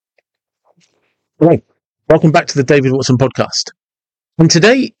Hello, welcome back to the David Watson Podcast. And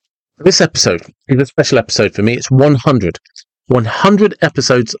today, this episode is a special episode for me. It's 100. 100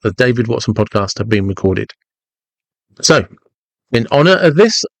 episodes of the David Watson Podcast have been recorded. So, in honour of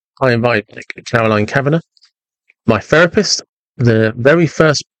this, I invite Caroline Cavanagh, my therapist, the very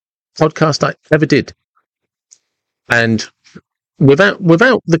first podcast I ever did. And without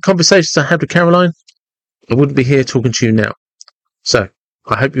the conversations I had with Caroline, I wouldn't be here talking to you now. So,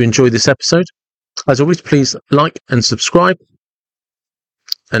 I hope you enjoy this episode. As always, please like and subscribe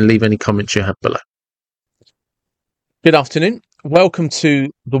and leave any comments you have below. Good afternoon. Welcome to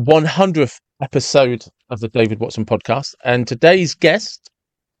the 100th episode of the David Watson Podcast. And today's guest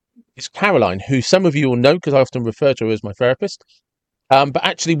is Caroline, who some of you will know because I often refer to her as my therapist, but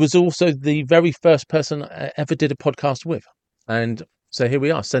actually was also the very first person I ever did a podcast with. And so here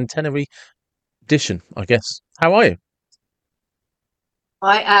we are, centenary edition, I guess. How are you?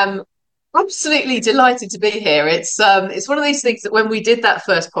 I am absolutely delighted to be here. It's one of these things that when we did that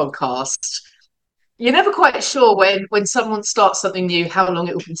first podcast, you're never quite sure when someone starts something new how long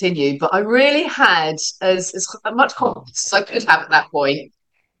it will continue. But I really had as much confidence as I could have at that point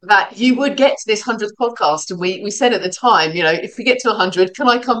that you would get to this 100th podcast. And we said at the time, if we get to 100, can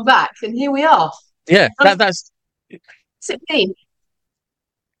I come back? And here we are. Yeah, that's. What's it been?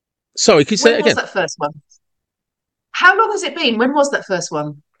 Sorry, could you say it again? When was that first one? How long has it been? When was that first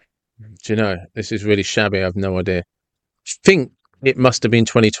one? Do you know, this is really shabby. I have no idea. I think it must have been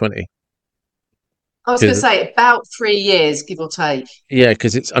 2020. I was going to say about 3 years, give or take. Yeah,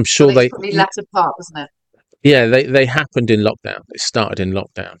 because I'm sure they probably latter part, wasn't it? Yeah, they happened in lockdown. It started in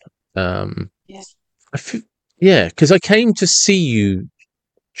lockdown. Yes. Yeah, because I came to see you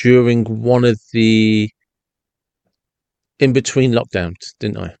during one of the in between lockdowns,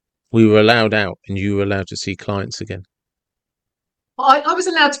 didn't I? We were allowed out, and you were allowed to see clients again. I was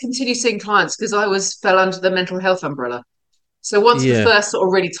allowed to continue seeing clients because fell under the mental health umbrella. So once the first sort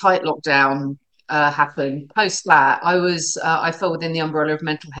of really tight lockdown happened, post that, I fell within the umbrella of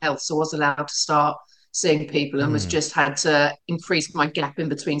mental health, so I was allowed to start seeing people and had to increase my gap in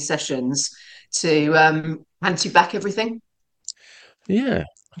between sessions to anti back everything. Yeah.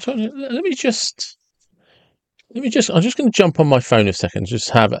 So let me just. I'm just going to jump on my phone a second,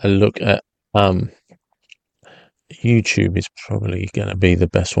 just have a look at YouTube is probably going to be the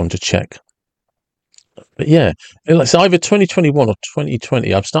best one to check. But yeah, it's either 2021 or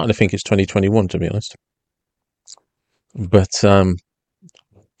 2020. I'm starting to think it's 2021, to be honest. But yeah,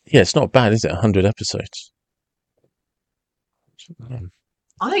 it's not bad, is it? 100 episodes.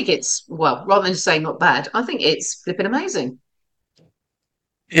 I think it's, well, rather than saying not bad, I think it's flipping amazing.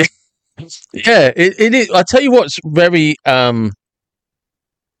 Yeah. Yeah, it is. I tell you what's very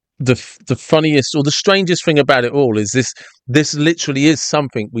the funniest or the strangest thing about it all is this literally is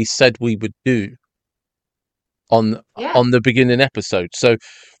something we said we would do on the beginning episode. So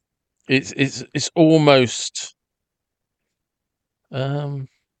it's almost yeah,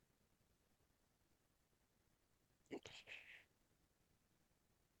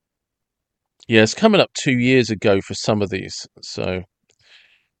 it's coming up 2 years ago for some of these. So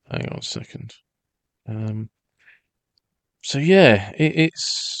hang on a second. So yeah,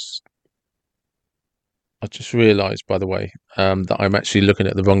 it's. I just realised, by the way, that I'm actually looking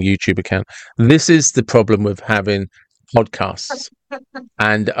at the wrong YouTube account. This is the problem with having podcasts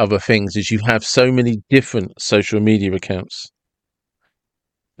and other things: is you have so many different social media accounts,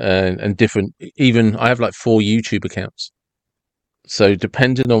 and different. Even I have like 4 YouTube accounts. So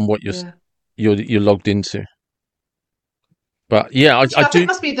depending on what you're logged into. But yeah, I do. It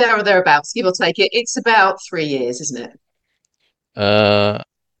must be there or thereabouts, give or take it. It's about 3 years, isn't it?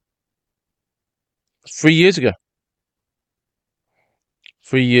 3 years ago.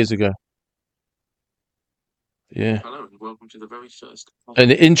 3 years ago. Yeah. Hello and welcome to the very first.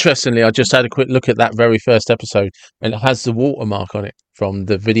 And interestingly, I just had a quick look at that very first episode, and it has the watermark on it from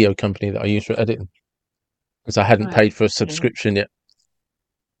the video company that I use for editing, because I hadn't paid for a subscription yet.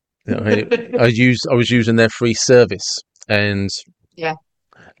 I was using their free service, and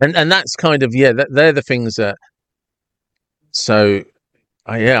that's kind of they're the things that. So,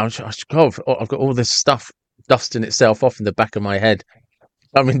 I've got all this stuff dusting itself off in the back of my head,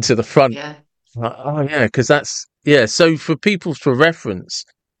 coming to the front. Yeah. Because that's So for reference,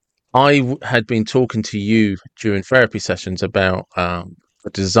 I had been talking to you during therapy sessions about a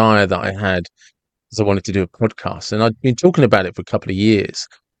desire that I had, because I wanted to do a podcast, and I'd been talking about it for a couple of years.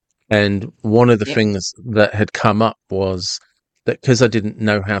 And one of the things that had come up was that because I didn't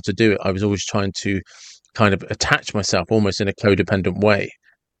know how to do it, I was always trying to kind of attach myself almost in a codependent way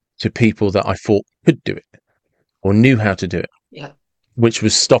to people that I thought could do it or knew how to do it. Yeah. which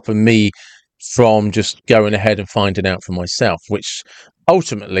was stopping me from just going ahead and finding out for myself, which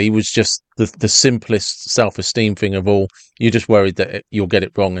ultimately was just the simplest self-esteem thing of all. You're just worried that you'll get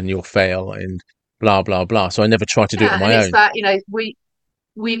it wrong and you'll fail and blah, blah, blah. So I never tried to do it on my and it's own. that,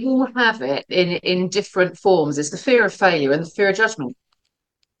 we all have it in different forms. It's the fear of failure and the fear of judgment.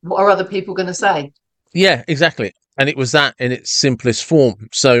 What are other people going to say? Yeah, exactly. And it was that in its simplest form.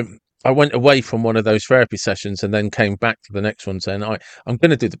 So I went away from one of those therapy sessions and then came back to the next one saying, I'm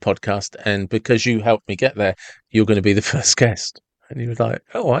going to do the podcast. And because you helped me get there, you're going to be the first guest. And he was like,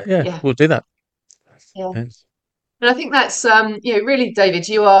 all right, yeah, we'll do that. Yeah. And I think that's really, David,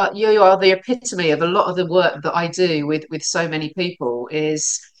 you are the epitome of a lot of the work that I do with so many people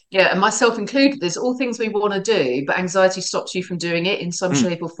is, and myself included. There's all things we want to do, but anxiety stops you from doing it in some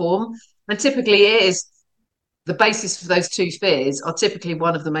shape or form. And typically it is the basis for those two fears are typically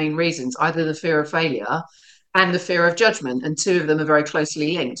one of the main reasons, either the fear of failure and the fear of judgment. And two of them are very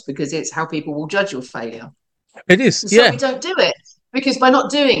closely linked because it's how people will judge your failure. It is. And so we don't do it. Because by not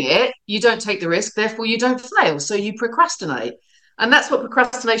doing it, you don't take the risk, therefore you don't fail. So you procrastinate. And that's what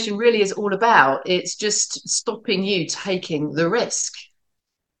procrastination really is all about. It's just stopping you taking the risk.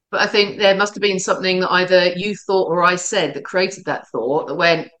 But I think there must have been something that either you thought or I said that created that thought that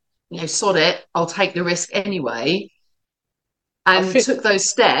went, sod it, I'll take the risk anyway. And took those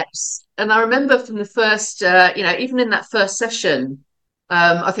steps. And I remember from the first, even in that first session,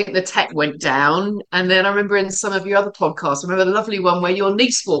 I think the tech went down, and then I remember in some of your other podcasts, I remember the lovely one where your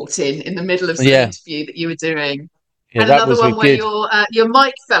niece walked in the middle of some interview that you were doing, and another one where your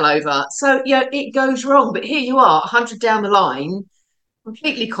mic fell over. So it goes wrong, but here you are, 100 down the line,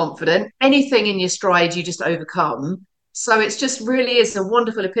 completely confident. Anything in your stride, you just overcome. So it's just really is a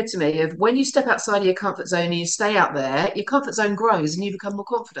wonderful epitome of when you step outside of your comfort zone and you stay out there, your comfort zone grows and you become more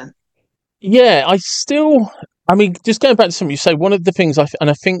confident. Yeah, just going back to something you say, one of the things I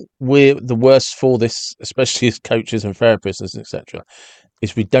think we're the worst for this, especially as coaches and therapists, etc.,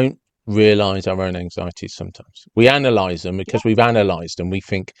 is we don't realise our own anxieties sometimes. We analyse them because we've analysed them. We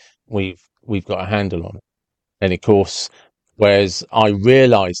think we've got a handle on it. And of course, whereas I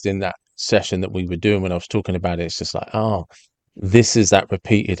realised in that session that we were doing when I was talking about it, it's just like, this is that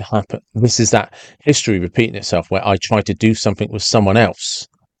repeated happen. This is that history repeating itself where I try to do something with someone else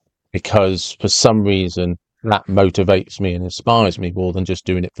because for some reason that motivates me and inspires me more than just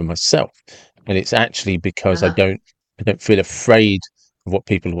doing it for myself. And it's actually because I don't feel afraid of what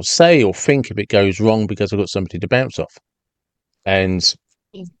people will say or think if it goes wrong because I've got somebody to bounce off. And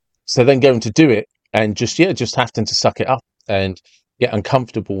so then going to do it and just having to suck it up and get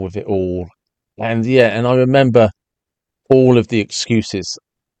uncomfortable with it all. And and I remember all of the excuses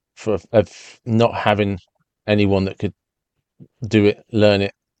of not having anyone that could do it, learn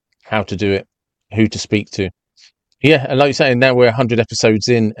it, how to do it, who to speak to. Yeah, and like you're saying, now we're 100 episodes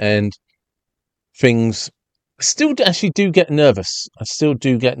in and things still actually do get nervous. I still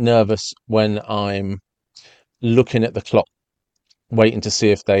do get nervous when I'm looking at the clock, waiting to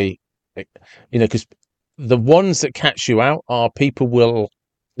see if they, because the ones that catch you out are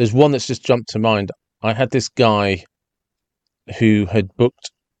there's one that's just jumped to mind. I had this guy who had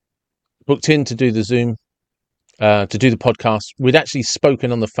booked in to do the Zoom, to do the podcast. We'd actually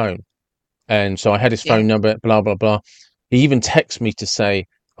spoken on the phone. And so I had his phone number, blah, blah, blah. He even texted me to say,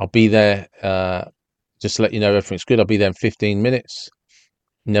 I'll be there, just to let you know everything's good. I'll be there in 15 minutes.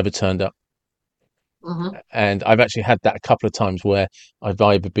 Never turned up. Mm-hmm. And I've actually had that a couple of times where I've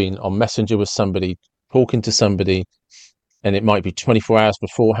either been on Messenger with somebody, talking to somebody, and it might be 24 hours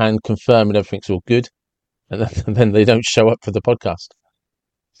beforehand, confirming everything's all good. And then they don't show up for the podcast.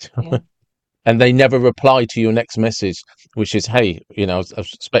 Yeah. And they never reply to your next message, which is, hey, I was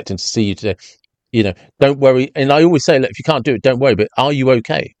expecting to see you today. Don't worry. And I always say, look, if you can't do it, don't worry. But are you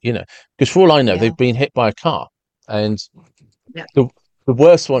okay? Because for all I know, they've been hit by a car. And the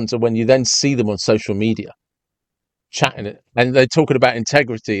worst ones are when you then see them on social media chatting it, and they're talking about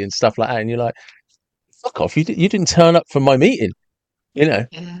integrity and stuff like that. And you're like, fuck off. You didn't turn up for my meeting, Yeah.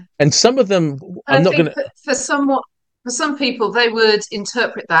 And some of them, I'm not going to. For some people, they would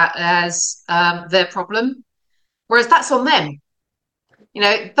interpret that as their problem, whereas that's on them.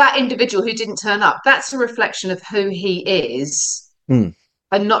 That individual who didn't turn up, that's a reflection of who he is and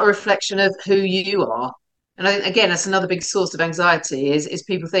not a reflection of who you are. And I think, again, that's another big source of anxiety is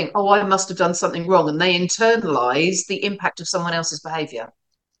people think, oh, I must have done something wrong. And they internalize the impact of someone else's behavior.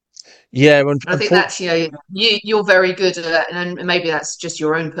 Yeah. I think that's, you're very good at it. And maybe that's just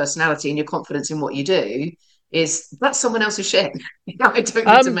your own personality and your confidence in what you do. That's someone else's shit. I don't need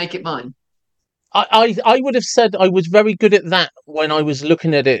to make it mine. I would have said I was very good at that when I was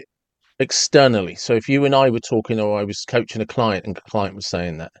looking at it externally. So if you and I were talking, or I was coaching a client and the client was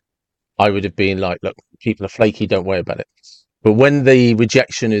saying that, I would have been like, look, people are flaky, don't worry about it. But when the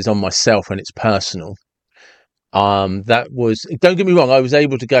rejection is on myself and it's personal, that was, don't get me wrong, I was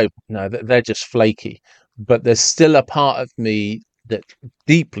able to go, no, they're just flaky. But there's still a part of me that's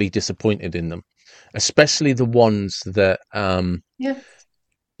deeply disappointed in them, especially the ones that,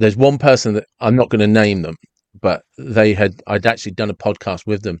 there's one person that I'm not going to name them, but I'd actually done a podcast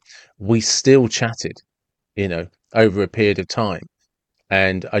with them. We still chatted, over a period of time.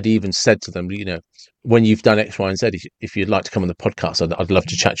 And I'd even said to them, when you've done X, Y, and Z, if you'd like to come on the podcast, I'd love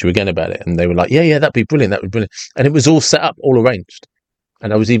to chat to you again about it. And they were like, yeah, that'd be brilliant. That'd be brilliant. And it was all set up, all arranged.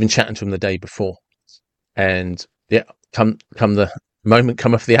 And I was even chatting to them the day before. And yeah, come the moment,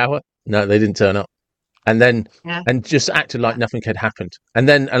 come off the hour. No, they didn't turn up. And then, and just acted like nothing had happened. And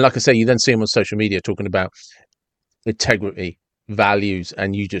like I say, you then see them on social media talking about integrity, values,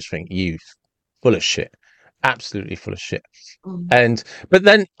 and you just think, you full of shit. Absolutely full of shit. But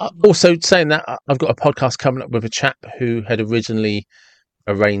then also saying that, I've got a podcast coming up with a chap who had originally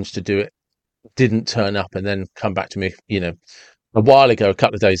arranged to do it, didn't turn up, and then come back to me, a while ago, a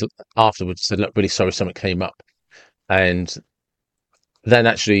couple of days afterwards, said, look, really sorry, something came up. And then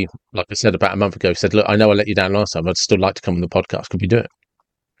actually, like I said, about a month ago, said, look, I know I let you down last time. I'd still like to come on the podcast. Could we do it?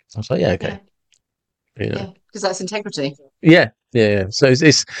 I was like, yeah, okay. Yeah, because that's integrity. Yeah. So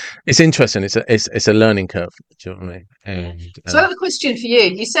it's interesting. It's a learning curve. Do you know what I mean? And, so I have a question for you.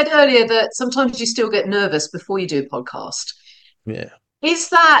 You said earlier that sometimes you still get nervous before you do a podcast. Yeah.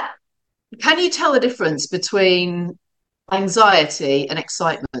 Can you tell the difference between anxiety and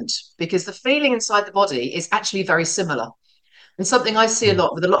excitement? Because the feeling inside the body is actually very similar. And something I see a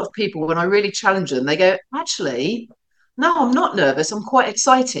lot with a lot of people, when I really challenge them, they go, actually, no, I'm not nervous. I'm quite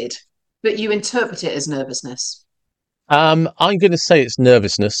excited. But you interpret it as nervousness. I'm going to say it's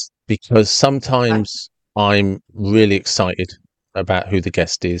nervousness, because sometimes I'm really excited about who the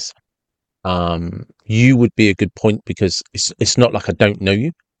guest is. You would be a good point, because it's not like I don't know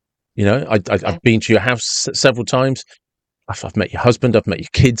you. I've been to your house several times. I've met your husband. I've met your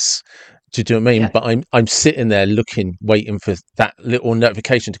kids. Do you know what I mean? Yeah. But I'm sitting there waiting for that little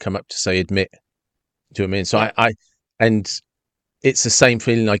notification to come up to say admit. Do you know what I mean? So and it's the same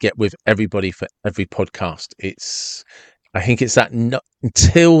feeling I get with everybody for every podcast. I think it's that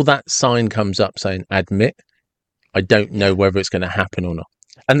until that sign comes up saying admit, I don't know whether it's going to happen or not.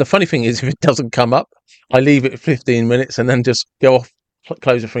 And the funny thing is, if it doesn't come up, I leave it 15 minutes and then just go off,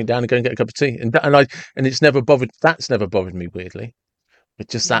 close the thing down and go and get a cup of tea. And it's never bothered. That's never bothered me, weirdly. But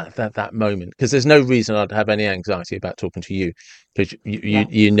just that moment, because there's no reason I'd have any anxiety about talking to you, because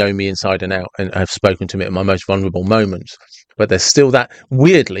you know me inside and out and have spoken to me at my most vulnerable moments. But there's still that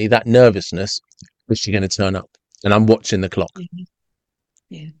nervousness, which you're going to turn up, and I'm watching the clock.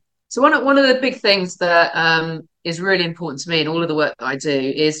 Yeah. So one of the big things that is really important to me in all of the work that I do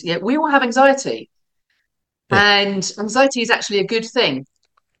is, we all have anxiety, and anxiety is actually a good thing.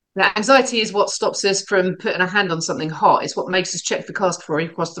 Now, anxiety is what stops us from putting a hand on something hot. It's what makes us check the cars before we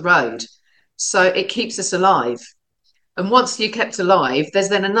cross the road. So it keeps us alive. And once you're kept alive, there's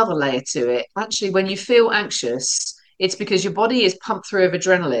then another layer to it. Actually, when you feel anxious, it's because your body is pumped through of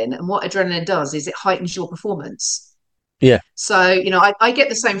adrenaline. And what adrenaline does is it heightens your performance. Yeah. So, I get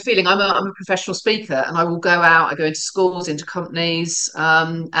the same feeling. I'm a professional speaker, and I will go out, I go into schools, into companies,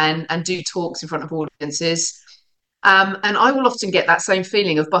 and do talks in front of audiences. And I will often get that same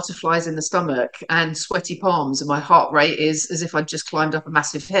feeling of butterflies in the stomach and sweaty palms, and my heart rate is as if I'd just climbed up a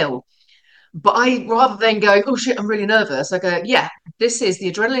massive hill. But rather than go, oh shit, I'm really nervous, I go, this is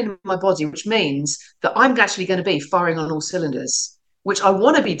the adrenaline in my body, which means that I'm actually going to be firing on all cylinders, which I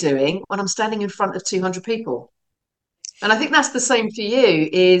want to be doing when I'm standing in front of 200 people. And I think that's the same for you,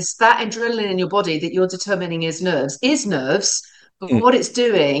 is that adrenaline in your body that you're determining is nerves. But what it's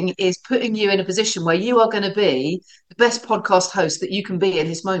doing is putting you in a position where you are going to be the best podcast host that you can be in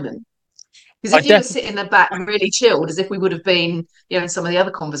this moment. Because if you were sitting in the back and really chilled, as if we would have been, in some of the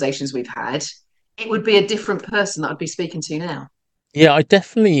other conversations we've had, it would be a different person that I'd be speaking to now. Yeah, I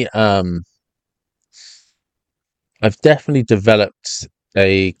definitely, I've definitely developed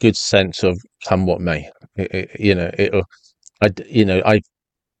a good sense of come what may.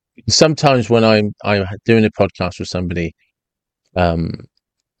 Sometimes when I'm doing a podcast with somebody,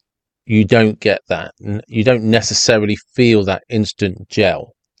 you don't get that. You don't necessarily feel that instant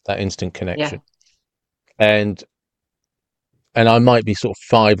gel, that instant connection. And I might be sort of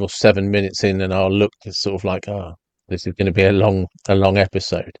 5 or 7 minutes in, and I'll look to sort of like, this is going to be a long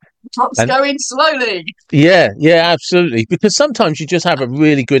episode. Time's going slowly. Yeah, absolutely. Because sometimes you just have a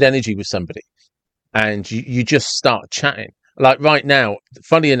really good energy with somebody, and you just start chatting. like right now,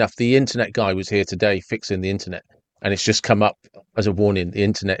 funny enough, the internet guy was here today fixing the internet, and it's just come up as a warning: the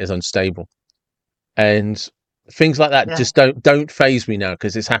internet is unstable, and things like that Yeah. just don't phase me now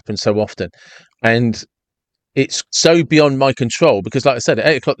because it's happened so often, and it's so beyond my control. Because, like I said, at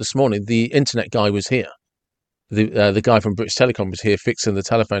 8 o'clock this morning, the internet guy was here. The guy from British Telecom was here fixing the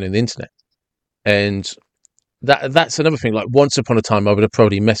telephone and the internet, and that's another thing. Like once upon a time, I would have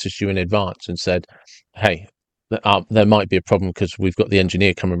probably messaged you in advance and said, "Hey, there might be a problem because we've got the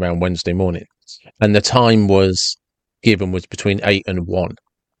engineer coming around Wednesday morning," and the time was given was between 8 and 1,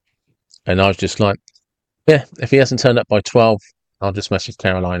 and I was just like, "Yeah, if he hasn't turned up by 12, I'll just message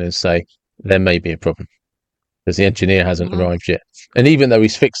Caroline and say there may be a problem because the engineer hasn't arrived yet." And even though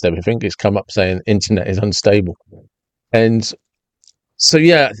he's fixed everything, it's come up saying internet is unstable, and so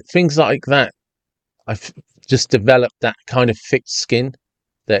yeah, things like that. I've just developed that kind of thick skin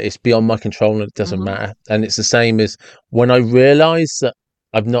that it's beyond my control and it doesn't matter. And it's the same as when I realise that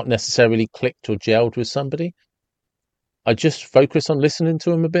I've not necessarily clicked or gelled with somebody, I just focus on listening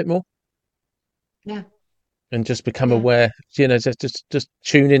to them a bit more. Yeah. And just become aware, just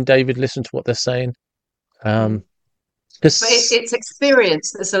tune in, David, listen to what they're saying. But it's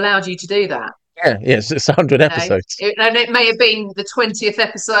experience that's allowed you to do that. Yeah, it's 100 episodes. And it may have been the 20th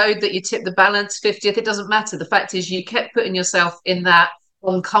episode that you tipped the balance, 50th, it doesn't matter. The fact is you kept putting yourself in that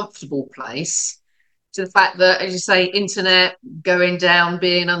uncomfortable place, to the fact that, as you say, internet going down,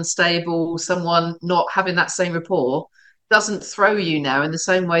 being unstable, someone not having that same rapport doesn't throw you now in the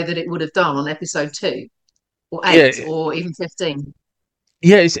same way that it would have done on episode 2 or 8 or even 15.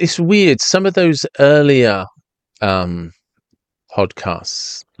 Yeah, it's weird. Some of those earlier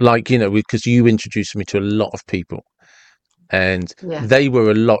podcasts, like, because you introduced me to a lot of people, and they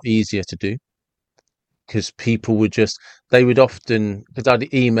were a lot easier to do because people would they would often, because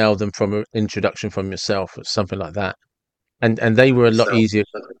I'd email them from an introduction from yourself or something like that, and they were a lot easier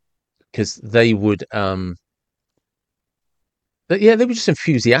because they would they were just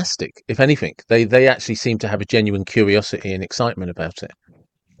enthusiastic. If anything, they actually seemed to have a genuine curiosity and excitement about it,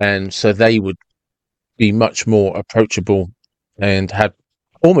 and so they would be much more approachable and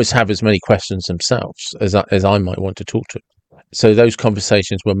almost have as many questions themselves as I might want to talk to. So those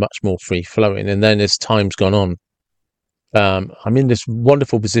conversations were much more free flowing. And then as time's gone on, I'm in this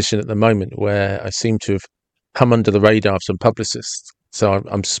wonderful position at the moment where I seem to have come under the radar of some publicists. So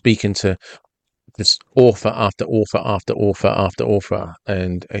I'm speaking to this author after author after author after author,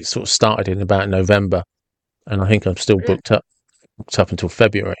 and it sort of started in about November, and I think I'm still booked up until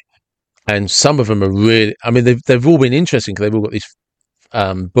February. And some of them are really, I mean, they've all been interesting because they've all got these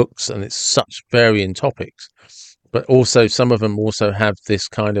books, and it's such varying topics. But also, some of them also have this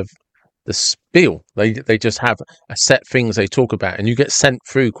kind of the spiel. They just have a set things they talk about, and you get sent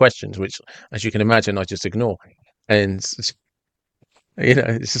through questions, which, as you can imagine, I just ignore. And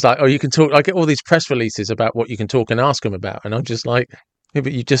it's just like, oh, you can talk. I get all these press releases about what you can talk and ask them about, and I'm just like, yeah,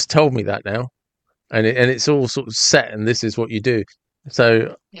 but you just told me that now, and it's all sort of set, and this is what you do. So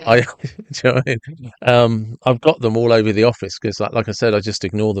do you know what I mean? I've got them all over the office because, like I said, I just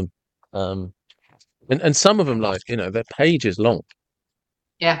ignore them. And some of them, like, they're pages long.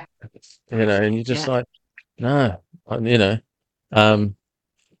 Yeah. And you're just like, no, And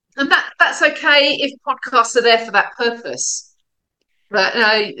that's okay if podcasts are there for that purpose.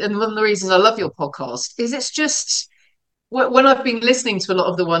 Right. And one of the reasons I love your podcast is it's just, when I've been listening to a lot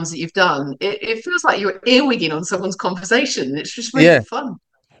of the ones that you've done, it feels like you're earwigging on someone's conversation. It's just really fun.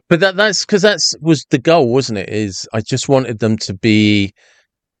 But that's because was the goal, wasn't it? Is I just wanted them to be.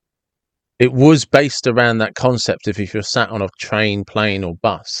 It was based around that concept of if you're sat on a train, plane, or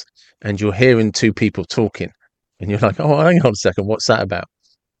bus, and you're hearing two people talking, and you're like, "Oh, hang on a second, what's that about?"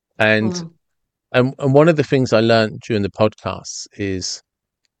 And one of the things I learned during the podcasts is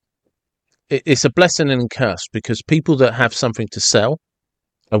it's a blessing and a curse, because people that have something to sell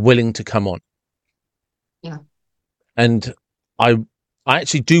are willing to come on. Yeah. And I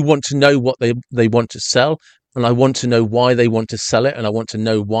actually do want to know what they want to sell, and I want to know why they want to sell it, and I want to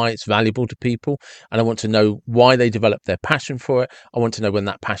know why it's valuable to people, and I want to know why they developed their passion for it. I want to know when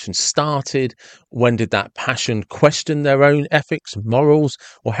that passion started, when did that passion question their own ethics, morals,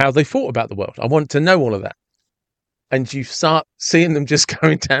 or how they thought about the world. I want to know all of that. And you start seeing them just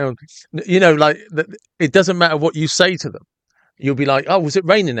going down, like it doesn't matter what you say to them. You'll be like, oh, was it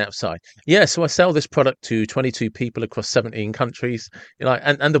raining outside? Yeah, so I sell this product to 22 people across 17 countries. You're like,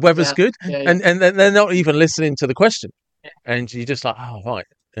 and the weather's good. And they're not even listening to the question. And you're just like, oh, right.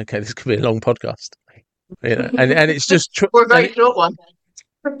 Okay, this could be a long podcast. And it's just... Or a very short one.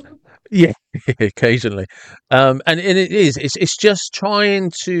 Yeah, occasionally. And it is. It's just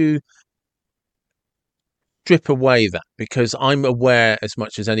trying to... strip away that, because I'm aware as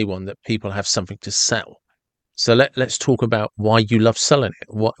much as anyone that people have something to sell. So let's talk about why you love selling it,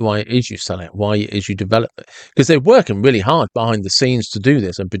 why it is you sell it, why it is you develop it. Because they're working really hard behind the scenes to do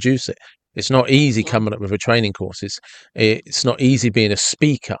this and produce it. It's not easy coming up with a training courses. It's not easy being a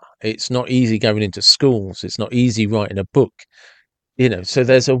speaker. It's not easy going into schools. It's not easy writing a book. So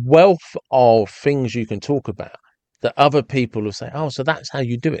there's a wealth of things you can talk about that other people will say, oh, so that's how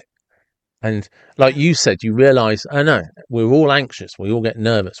you do it. And like you said, you realize, I know, we're all anxious. We all get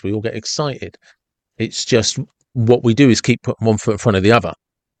nervous. We all get excited. It's just what we do is keep putting one foot in front of the other.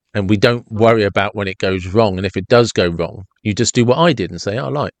 And we don't worry about when it goes wrong. And if it does go wrong, you just do what I did and say, oh,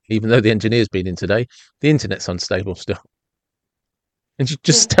 like, even though the engineer's been in today, the internet's unstable still. And you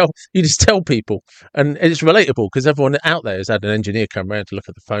just tell people. And it's relatable because everyone out there has had an engineer come around to look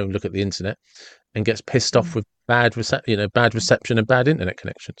at the phone, look at the internet, and gets pissed off with bad reception and bad internet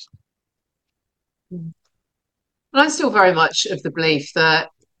connections. And I'm still very much of the belief that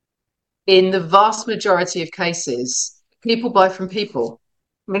in the vast majority of cases, people buy from people.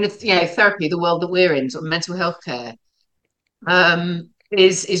 I mean, therapy, the world that we're in, sort of mental health care,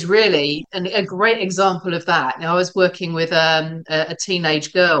 is really a great example of that. Now, I was working with a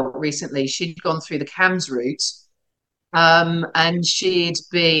teenage girl recently. She'd gone through the CAMS route, and she'd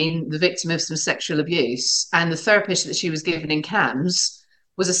been the victim of some sexual abuse. And the therapist that she was given in CAMS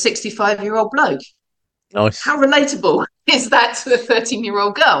was a 65-year-old bloke. Nice. How relatable is that to a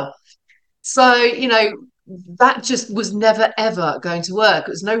 13-year-old girl? So, that just was never, ever going to work.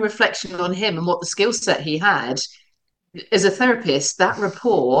 It was no reflection on him and what the skill set he had. As a therapist, that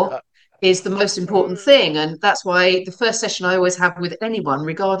rapport is the most important thing. And that's why the first session I always have with anyone,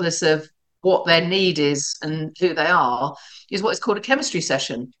 regardless of what their need is and who they are, is what's called a chemistry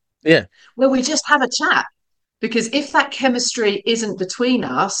session. Yeah. Where we just have a chat. Because if that chemistry isn't between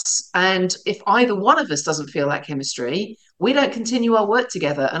us, and if either one of us doesn't feel that chemistry, we don't continue our work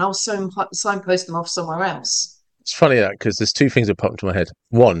together, and I'll signpost them off somewhere else. It's funny that, because there's two things that popped into my head.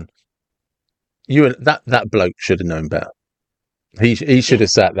 One, you and that bloke should have known better. He should have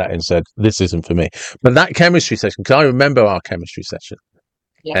sat that and said, "This isn't for me." But that chemistry session, because I remember our chemistry session,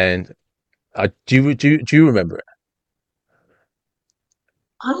 and do you remember it?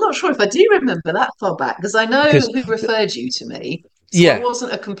 I'm not sure if I do remember that far back, because I know who referred you to me. So it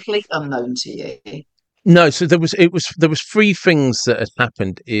wasn't a complete unknown to you. No, so there was three things that had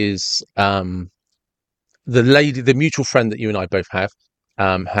happened. Is the mutual friend that you and I both have,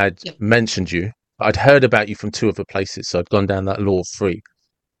 had mentioned you. I'd heard about you from two other places, so I'd gone down that law of three.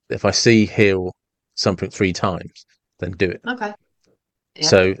 If I hear something 3 times, then do it. Okay. Yeah.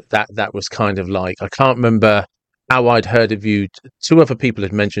 So that was kind of like, I can't remember how I'd heard of you. 2 other people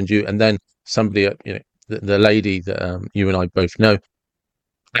had mentioned you, and then somebody, the lady that you and I both know,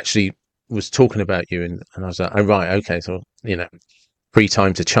 actually was talking about you, and I was like, oh right, okay, so 3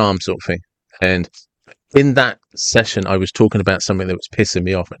 times a charm sort of thing. And in that session, I was talking about something that was pissing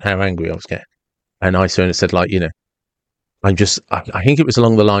me off and how angry I was getting, and I sort of said, like, I think it was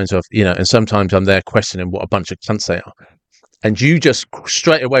along the lines of, and sometimes I'm there questioning what a bunch of cunts they are, and you just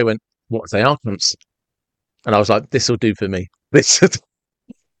straight away went, what, they are cunts. And I was like, this will do for me. This,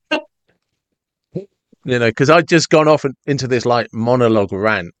 because I'd just gone off into this like monologue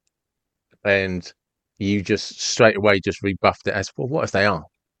rant, and you just straight away just rebuffed it as, well, what if they are?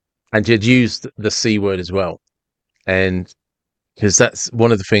 And you'd used the C word as well. And because that's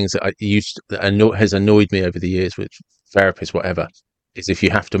one of the things that has annoyed me over the years with therapists, whatever, is if you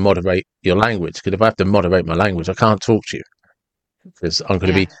have to moderate your language. Because if I have to moderate my language, I can't talk to you, because I'm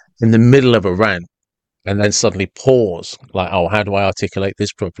going to be in the middle of a rant and then suddenly pause, like, oh, how do I articulate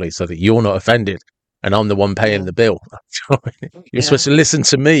this properly so that you're not offended and I'm the one paying the bill? You're supposed to listen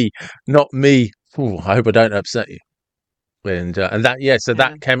to me, not me. Ooh, I hope I don't upset you. And that, so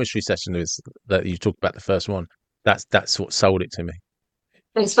that chemistry session is that you talked about, the first one. That's what sold it to me.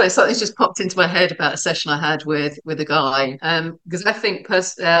 It's funny, something's just popped into my head about a session I had with a guy, because I think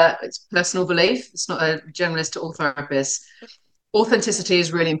it's personal belief. It's not a generalist to all therapists. Authenticity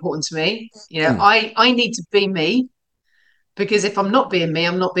is really important to me. I need to be me, because if I'm not being me,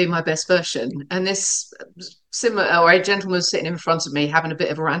 I'm not being my best version. And this a gentleman was sitting in front of me having a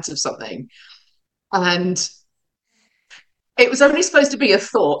bit of a rant of something, and it was only supposed to be a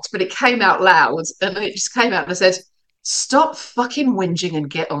thought, but it came out loud, and it just came out, and I said, stop fucking whinging and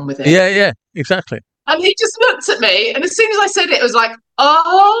get on with it. Yeah, exactly. And he just looked at me, and as soon as I said it, it was like,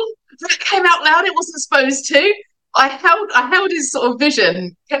 oh, that came out loud. It wasn't supposed to. I held his sort of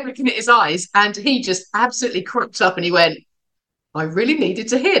vision, kept looking at his eyes, and he just absolutely cropped up, and he went, I really needed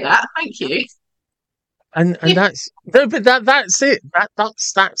to hear that. Thank you. And that's it.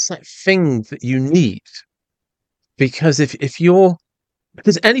 That's that thing that you need. because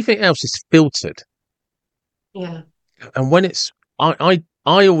because anything else is filtered. Yeah. And when I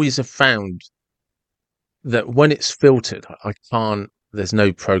always have found that when it's filtered, I can't, there's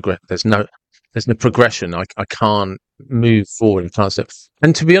no progress, there's no progression. I can't move forward. I can't step.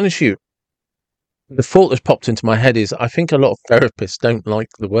 And to be honest with you, the thought that's popped into my head is I think a lot of therapists don't like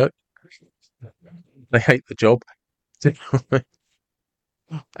the work. They hate the job.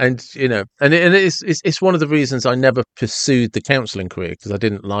 And, and it's one of the reasons I never pursued the counselling career, because I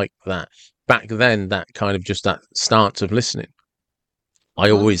didn't like that. Back then, that kind of just that stance of listening.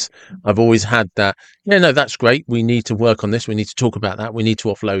 I've always had that. Yeah, no, that's great. We need to work on this. We need to talk about that. We need to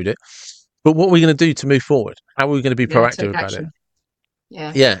offload it. But what are we going to do to move forward? How are we going to be proactive about it?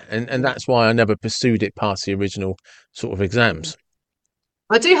 Yeah. And that's why I never pursued it past the original sort of exams.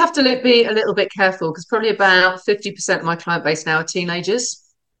 I do have to be a little bit careful, because probably about 50% of my client base now are teenagers.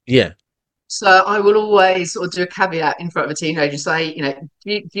 Yeah. So I will always sort of do a caveat in front of a teenager, say,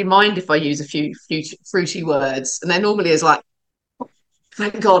 do you mind if I use a few fruity words? And then normally it's like,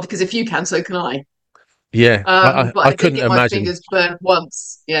 thank God, because if you can, so can I. Yeah, But I couldn't did get imagine. my fingers burnt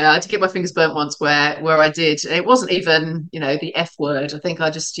once. Yeah, I did get my fingers burnt once where I did. It wasn't even, the F word. I think I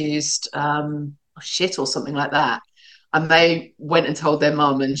just used shit or something like that. And they went and told their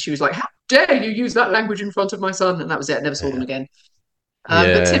mum, and she was like, "How dare you use that language in front of my son?" And that was it. I never saw them again.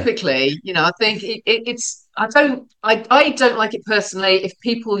 But typically, I think it's. I don't like it personally if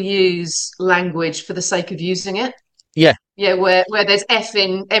people use language for the sake of using it. Yeah. Yeah, where there's F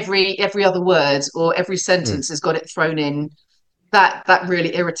in every other word, or every sentence has got it thrown in. That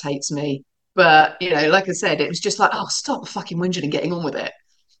really irritates me. But like I said, it was just like, oh, stop fucking whinging and getting on with it.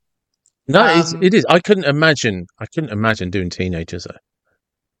 No, it is. I couldn't imagine doing teenagers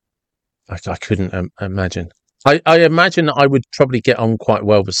though. I couldn't imagine. I imagine I would probably get on quite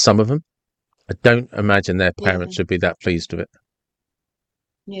well with some of them. I don't imagine their parents would be that pleased with it.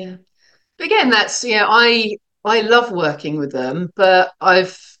 Yeah, but again, that's I love working with them, but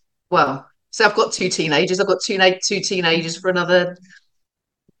I've got two teenagers. I've got two teenagers for another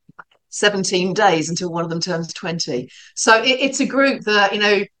 17 days until one of them turns 20. So it's a group that,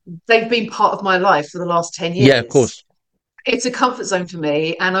 they've been part of my life for the last 10 years. Yeah, of course. It's a comfort zone for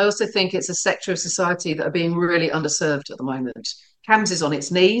me. And I also think it's a sector of society that are being really underserved at the moment. CAMHS is on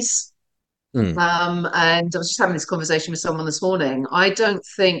its knees. And I was just having this conversation with someone this morning. I don't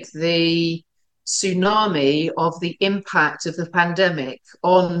think the tsunami of the impact of the pandemic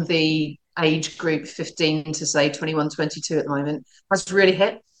on the age group 15 to say 21, 22 at the moment has really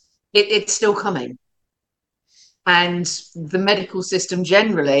hit. It's still coming. And the medical system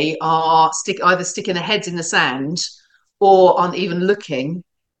generally are either sticking their heads in the sand or aren't even looking,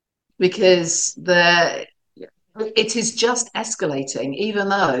 because it is just escalating, even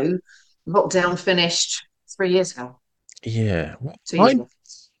though lockdown finished 3 years ago. Yeah. I'm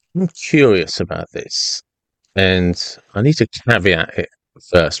curious about this, and I need to caveat it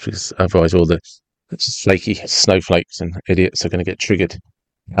first, because otherwise all the flaky snowflakes and idiots are going to get triggered.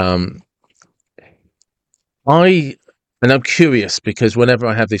 I'm curious, because whenever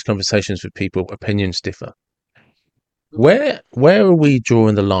I have these conversations with people, opinions differ. Where are we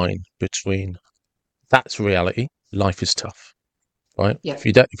drawing the line between that's reality, life is tough, right? Yeah. If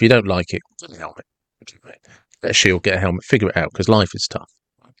you don't like it, get a helmet, get a shield, get a helmet, figure it out, because life is tough,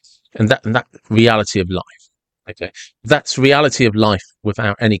 and that reality of life. Okay, that's reality of life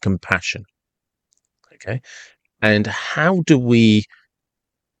without any compassion. Okay, and how do we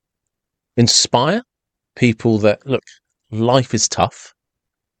inspire people that, look, life is tough,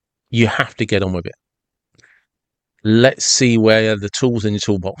 you have to get on with it. Let's see where the tools in your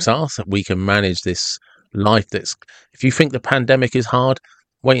toolbox are so that we can manage this life. If you think the pandemic is hard,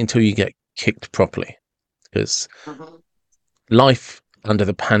 wait until you get kicked properly, because life under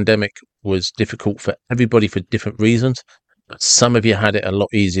the pandemic was difficult for everybody for different reasons. But some of you had it a lot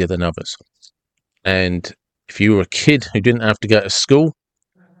easier than others. And if you were a kid who didn't have to go to school,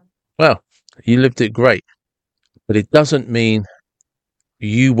 well, you lived it great. But it doesn't mean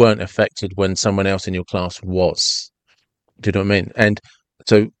you weren't affected when someone else in your class was. Do you know what I mean? And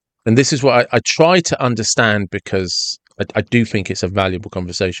this is what I try to understand, because I do think it's a valuable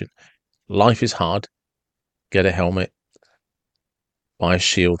conversation. Life is hard. Get a helmet, buy a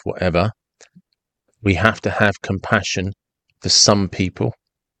shield, whatever. We have to have compassion for some people.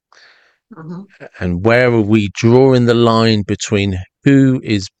 And where are we drawing the line between who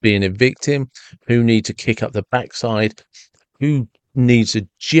is being a victim, who needs to kick up the backside, who needs a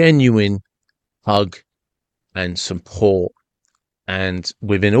genuine hug and support? And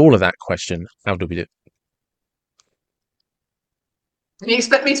within all of that question, how do we do it? You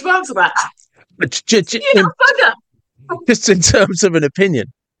expect me to answer that? You're not bugger. just in terms of an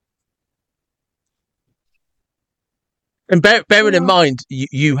opinion. And bearing in mind,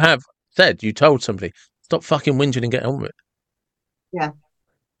 you have said, you told somebody, stop fucking whinging and get on with it. Yeah.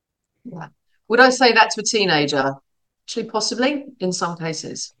 Yeah. Would I say that to a teenager? Actually, possibly in some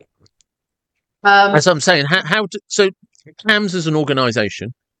cases. As I'm saying, so CAMS as an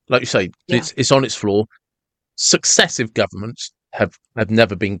organisation, like you say, Yeah. it's on its floor. Successive governments have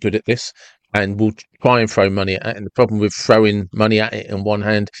never been good at this and will try and throw money at it. And the problem with throwing money at it in one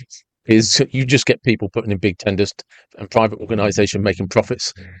hand is you just get people putting in big tenders and private organisation making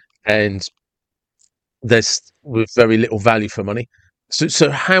profits, and there's with very little value for money. So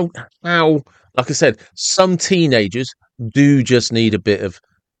how like I said, some teenagers do just need a bit of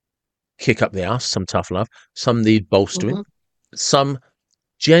kick up the ass, some tough love. Some need bolstering. Mm-hmm. Some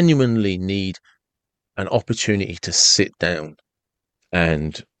genuinely need an opportunity to sit down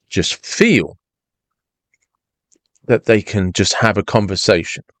and just feel that they can just have a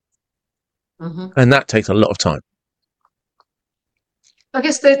conversation. Mm-hmm. And that takes a lot of time. I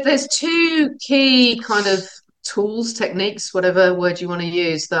guess there's two key kind of tools, techniques, whatever word you want to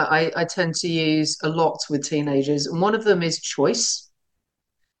use, that I tend to use a lot with teenagers. And one of them is choice.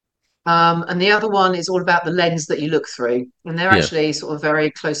 And the other one is all about the lens that you look through. And they're actually sort of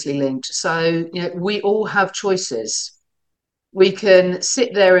very closely linked. So, we all have choices. We can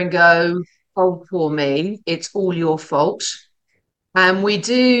sit there and go, oh, poor me, it's all your fault. And we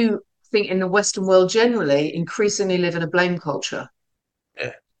do think in the Western world generally increasingly live in a blame culture.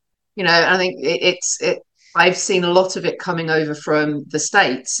 Yeah. I think I've seen a lot of it coming over from the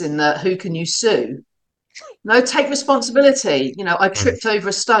States in that who can you sue? No, take responsibility. I tripped over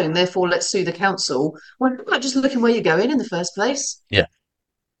a stone, therefore let's sue the council. Well, not just looking where you're going in the first place. Yeah.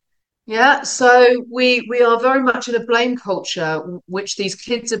 Yeah, so we are very much in a blame culture, which these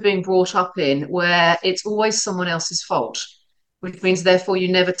kids are being brought up in, where it's always someone else's fault, which means therefore you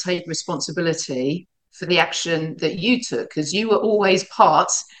never take responsibility for the action that you took, because you were always part.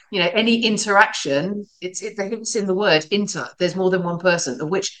 Any interaction, it's in the word inter. There's more than one person, of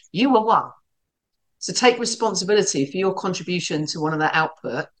which you were one. So take responsibility for your contribution to one of that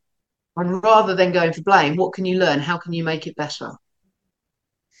output, and rather than going for blame, what can you learn? How can you make it better?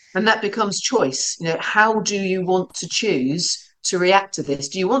 And that becomes choice. How do you want to choose to react to this?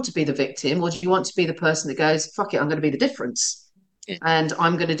 Do you want to be the victim, or do you want to be the person that goes, fuck it, I'm going to be the difference, and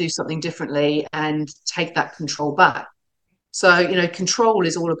I'm going to do something differently and take that control back? So, control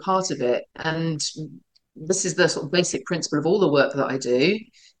is all a part of it. And this is the sort of basic principle of all the work that I do.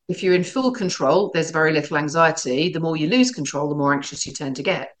 If you're in full control, there's very little anxiety. The more you lose control, the more anxious you tend to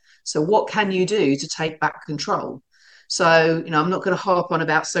get. So what can you do to take back control? So, I'm not going to harp on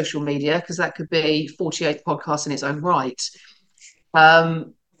about social media, because that could be 48 podcasts in its own right.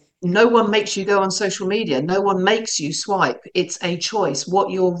 No one makes you go on social media. No one makes you swipe. It's a choice.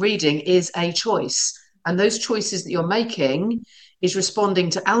 What you're reading is a choice. And those choices that you're making is responding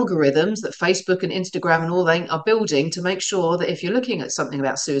to algorithms that Facebook and Instagram and all that are building to make sure that if you're looking at something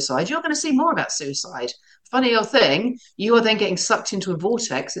about suicide, you're going to see more about suicide. Funny old thing, you are then getting sucked into a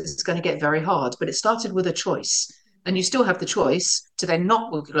vortex. It's going to get very hard. But it started with a choice. And you still have the choice to then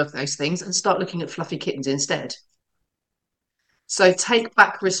not look at those things and start looking at fluffy kittens instead. So take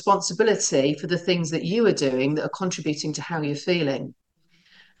back responsibility for the things that you are doing that are contributing to how you're feeling.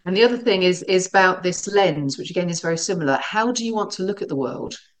 And the other thing is about this lens, which again is very similar. How do you want to look at the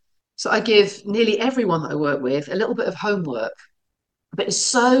world? So I give nearly everyone that I work with a little bit of homework. But it's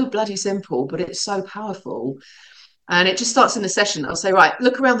so bloody simple, but it's so powerful. And it just starts in the session. I'll say, right,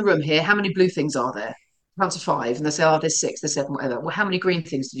 look around the room here. How many blue things are there? Count to 5. And they say, oh, there's 6, there's 7, whatever. Well, how many green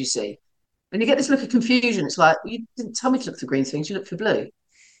things did you see? And you get this look of confusion. It's like, well, you didn't tell me to look for green things. You looked for blue.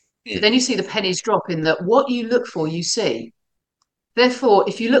 Yeah. But then you see the pennies drop in that what you look for, you see. Therefore,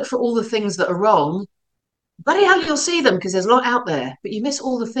 if you look for all the things that are wrong, bloody hell, you'll see them, because there's a lot out there. But you miss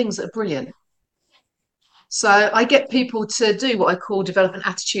all the things that are brilliant. So I get people to do what I call develop an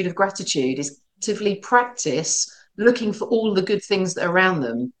attitude of gratitude, is actively practice looking for all the good things that are around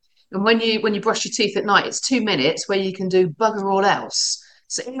them. And when you brush your teeth at night, it's 2 minutes where you can do bugger all else.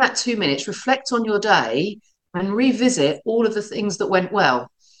 So in that 2 minutes, reflect on your day and revisit all of the things that went well.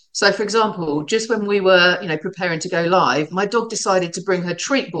 So, for example, just when we were, preparing to go live, my dog decided to bring her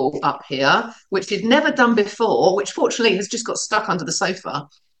treat ball up here, which she'd never done before, which fortunately has just got stuck under the sofa.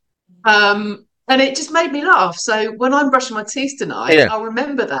 And it just made me laugh. So when I'm brushing my teeth tonight, I'll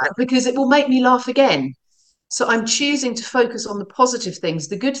remember that, because it will make me laugh again. So I'm choosing to focus on the positive things,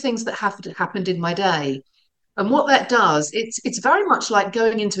 the good things that happened in my day. And what that does, it's very much like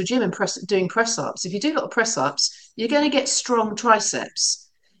going into a gym and doing press-ups. If you do a lot of press-ups, you're going to get strong triceps.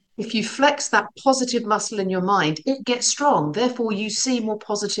 if you flex that positive muscle in your mind, it gets strong. Therefore, you see more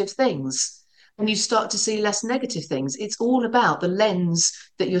positive things and you start to see less negative things. It's all about the lens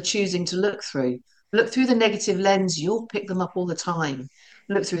that you're choosing to look through. Look through the negative lens, you'll pick them up all the time.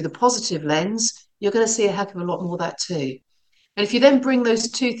 Look through the positive lens, you're going to see a heck of a lot more of that too. And if you then bring those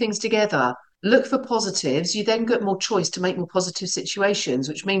two things together, look for positives, you then get more choice to make more positive situations,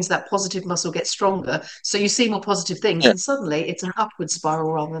 which means that positive muscle gets stronger. So you see more positive things, and suddenly it's an upward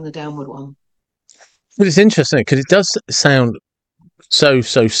spiral rather than a downward one. But it's interesting because it does sound so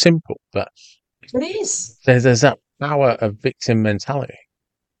simple, but It is. there's that power of victim mentality.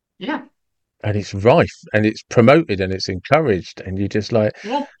 Yeah. And it's rife and it's promoted and it's encouraged, and you just like,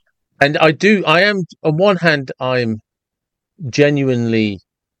 Yeah. and I am, on one hand, I'm genuinely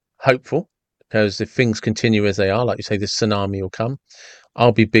hopeful because if things continue as they are, like you say, this tsunami will come.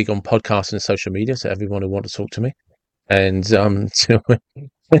 I'll be big on podcasts and social media, so everyone will want to talk to me. And and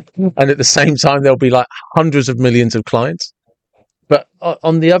at the same time, there'll be like hundreds of millions of clients. But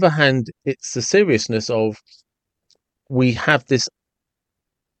on the other hand, it's the seriousness of, we have this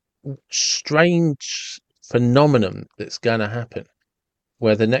strange phenomenon that's going to happen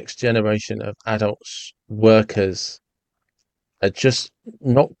where the next generation of adults, workers, are just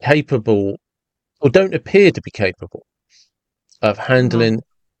not capable, or don't appear to be capable, of handling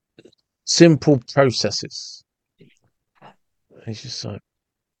simple processes. It's just like,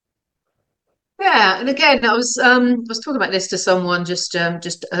 Yeah, and again, I was talking about this to someone just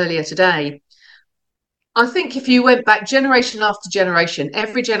earlier today. I think if you went back generation after generation,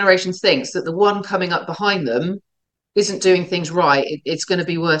 every generation thinks that the one coming up behind them isn't doing things right. It's going to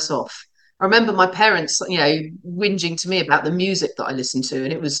be worse off. I remember my parents, whinging to me about the music that I listened to,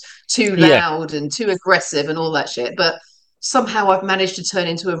 and it was too yeah, loud and too aggressive and all that shit. But somehow I've managed to turn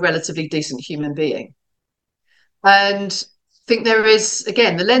into a relatively decent human being. And I think there is,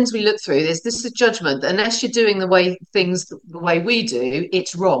 again, the lens we look through is this is a judgment that unless you're doing the way we do,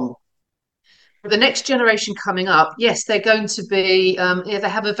 it's wrong. The next generation coming up, yes, they're going to be, they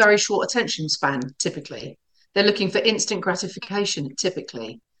have a very short attention span, typically. They're looking for instant gratification,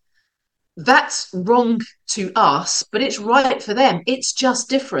 typically. That's wrong to us, but it's right for them. It's just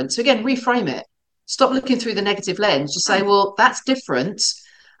different. So again, reframe it. Stop looking through the negative lens. Just say, well, that's different.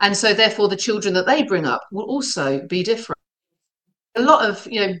 And so therefore the children that they bring up will also be different. A lot of,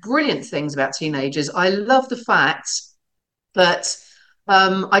 brilliant things about teenagers. I love the fact that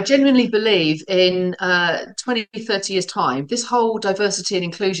I genuinely believe in 20, 30 years' time, this whole diversity and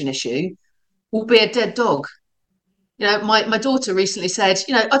inclusion issue will be a dead dog. My daughter recently said,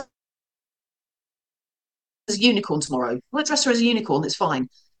 as a unicorn tomorrow. I'll dress her as a unicorn, it's fine.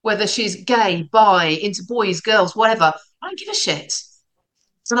 Whether she's gay, bi, into boys, girls, whatever, I don't give a shit.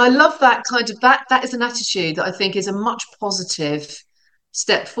 And I love that that is an attitude that I think is a much positive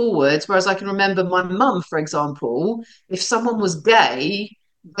step forward. Whereas I can remember my mum, for example, if someone was gay,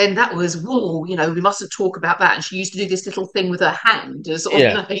 then that was, whoa, we mustn't talk about that. And she used to do this little thing with her hand as sort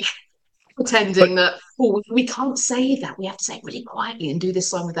of like pretending that, we can't say that. We have to say it really quietly and do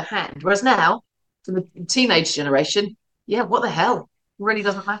this sign with the hand. Whereas now, for the teenage generation, yeah, what the hell? It really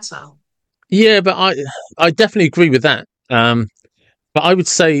doesn't matter. Yeah, but I definitely agree with that. But I would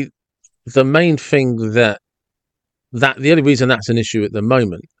say the main thing that the only reason that's an issue at the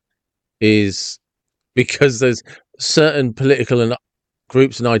moment is because there's certain political and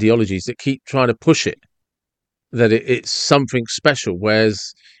groups and ideologies that keep trying to push it, that it's something special,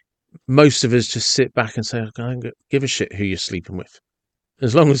 whereas most of us just sit back and say, I don't give a shit who you're sleeping with.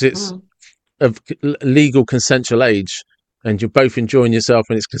 As long as it's of legal consensual age and you're both enjoying yourself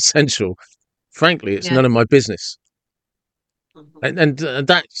and it's consensual, frankly, it's none of my business. And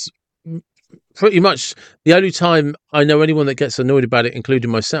that's pretty much the only time I know anyone that gets annoyed about it,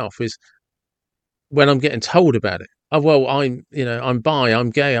 including myself, is when I'm getting told about it. Oh, well, I'm bi,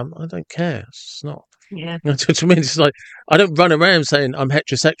 I'm gay, I don't care. It's not. Yeah. To me, it's like, I don't run around saying I'm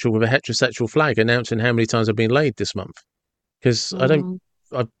heterosexual with a heterosexual flag announcing how many times I've been laid this month, because I'm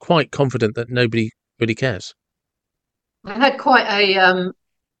quite confident that nobody really cares. I had quite a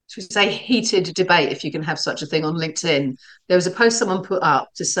should we say heated debate, if you can have such a thing, on LinkedIn. There was a post someone put up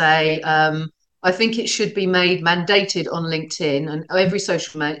to say, I think it should be made mandated on LinkedIn and every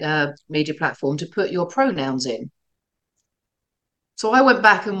social media platform to put your pronouns in. So I went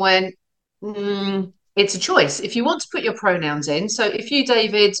back and went, it's a choice. If you want to put your pronouns in, so if you,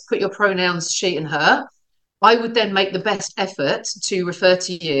 David, put your pronouns she and her, I would then make the best effort to refer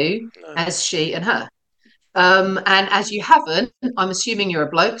to you as she and her. And as you haven't, I'm assuming you're a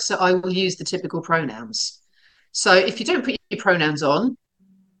bloke, so I will use the typical pronouns. So if you don't put your pronouns on,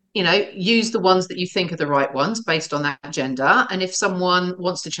 use the ones that you think are the right ones based on that gender. And if someone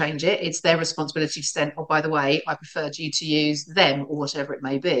wants to change it, it's their responsibility to say, oh, by the way, I preferred you to use them, or whatever it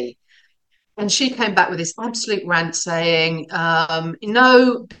may be. And she came back with this absolute rant saying,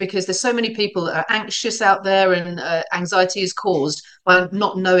 no, because there's so many people that are anxious out there, and anxiety is caused by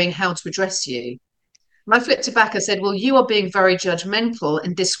not knowing how to address you. And I flipped it back. I said, well, you are being very judgmental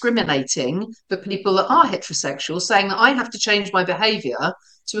and discriminating for people that are heterosexual, saying that I have to change my behaviour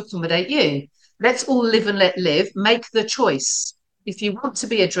to accommodate you. Let's all live and let live. Make the choice. If you want to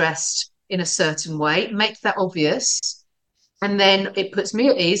be addressed in a certain way, make that obvious. And then it puts me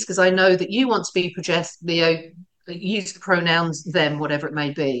at ease because I know that you want to be use the pronouns them, whatever it may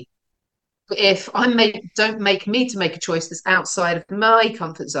be. But if don't make me to make a choice that's outside of my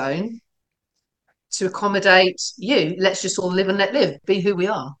comfort zone to accommodate you, let's just all live and let live, be who we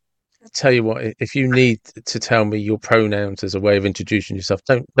are. I tell you what, if you need to tell me your pronouns as a way of introducing yourself,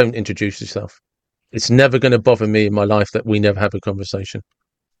 don't introduce yourself. It's never going to bother me in my life that we never have a conversation.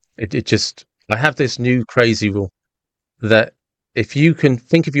 I have this new crazy rule that if you can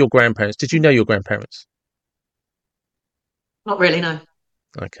think of your grandparents, did you know your grandparents? Not really, no.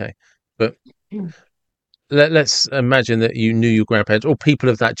 Okay. But let's imagine that you knew your grandparents or people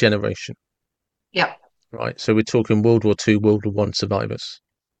of that generation. Yeah. Right. So we're talking World War II, World War I survivors.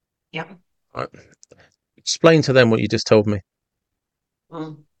 Yeah. Right. Explain to them what you just told me.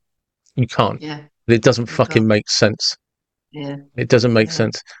 You can't. Yeah. It doesn't fucking make sense. Yeah. It doesn't make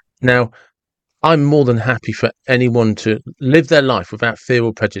sense. Now, I'm more than happy for anyone to live their life without fear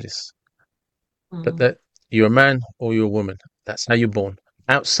or prejudice. But that you're a man or you're a woman. That's how you're born.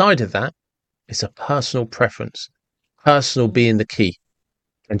 Outside of that, it's a personal preference. Personal being the key.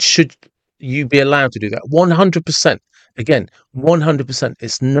 And should you be allowed to do that? 100%. Again, 100%.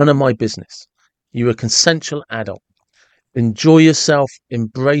 It's none of my business. You're a consensual adult. Enjoy yourself.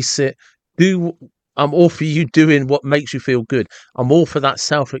 Embrace it. I'm all for you doing what makes you feel good. I'm all for that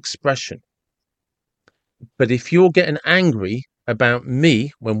self-expression. But if you're getting angry about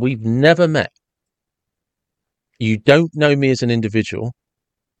me when we've never met, you don't know me as an individual,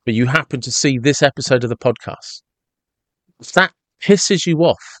 but you happen to see this episode of the podcast, if that pisses you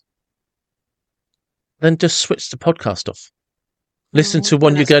off, then just switch the podcast off. Listen to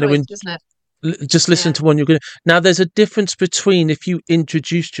one you're going to just listen to one you're going to. Now, there's a difference between if you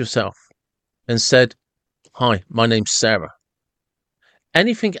introduced yourself and said, "Hi, my name's Sarah."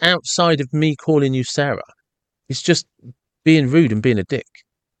 Anything outside of me calling you Sarah is just being rude and being a dick.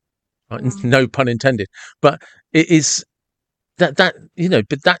 Right? No pun intended. But it is but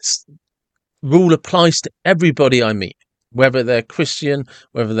that's rule applies to everybody I meet, whether they're Christian,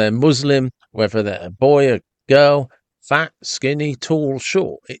 whether they're Muslim, whether they're a boy, a girl, fat, skinny, tall,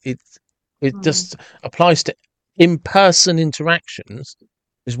 short. It just applies to in-person interactions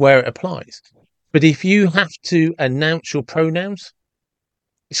is where it applies. But if you have to announce your pronouns,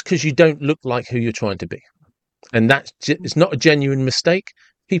 it's because you don't look like who you're trying to be. And it's not a genuine mistake.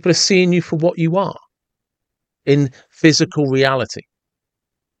 People are seeing you for what you are in physical reality.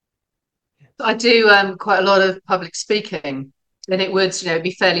 I do quite a lot of public speaking, and it would,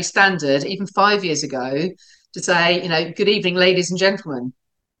 be fairly standard, even 5 years ago, to say, good evening, ladies and gentlemen.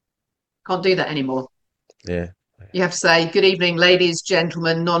 Can't do that anymore. Yeah. You have to say, good evening, ladies,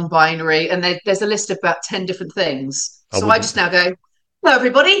 gentlemen, non-binary, and there's a list of about 10 different things. So I just now go, hello,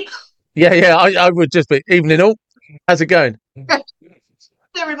 everybody. Yeah, I would just be, evening all. How's it going?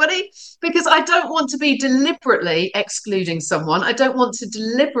 Everybody, because I don't want to be deliberately excluding someone. I don't want to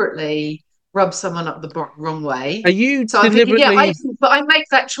deliberately rub someone up the wrong way. Are you so deliberately... I'm thinking, but I make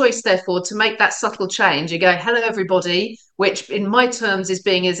that choice, therefore, to make that subtle change. You go, hello, everybody, which in my terms is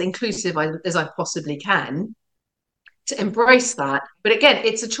being as inclusive as I possibly can, to embrace that. But again,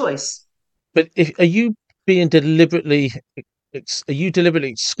 it's a choice. But are you deliberately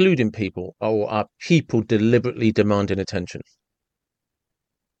excluding people, or are people deliberately demanding attention?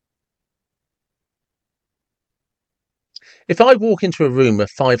 If I walk into a room of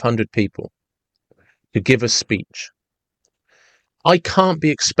 500 people to give a speech, I can't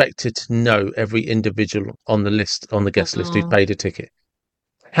be expected to know every individual on the guest list who's paid a ticket.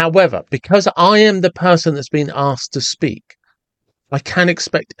 However, because I am the person that's been asked to speak, I can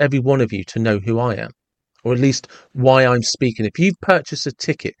expect every one of you to know who I am, or at least why I'm speaking. If you've purchased a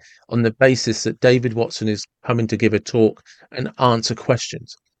ticket on the basis that David Watson is coming to give a talk and answer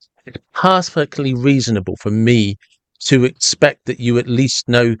questions, it's perfectly reasonable for me to expect that you at least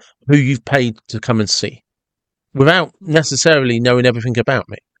know who you've paid to come and see, without necessarily knowing everything about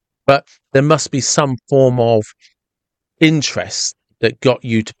me. But there must be some form of interest that got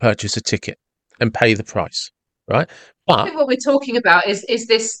you to purchase a ticket and pay the price. right? I But think what we're talking about is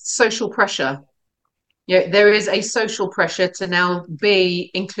this social pressure. There is a social pressure to now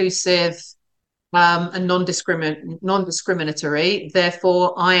be inclusive, and non-discriminatory.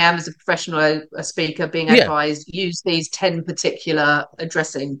 Therefore, I am, as a professional a speaker, being yeah, advised use these 10 particular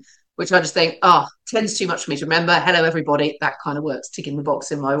addressing, which I just think, 10's too much for me to remember. Hello, everybody. That kind of works, ticking the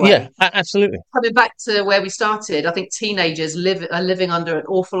box in my yeah, way. absolutely. Coming back to where we started, I think teenagers are living under an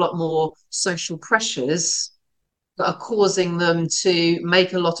awful lot more social pressures that are causing them to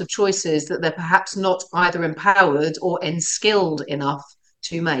make a lot of choices that they're perhaps not either empowered or skilled enough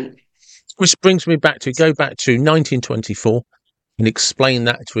to make. Which brings me back to go back to 1924 and explain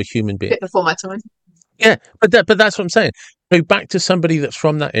that to a human being. Bit before my time. Yeah, but that's what I'm saying. Go back to somebody that's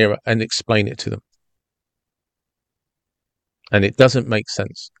from that era and explain it to them. And it doesn't make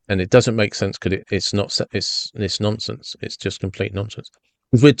sense. And it doesn't make sense because it's not. It's nonsense. It's just complete nonsense.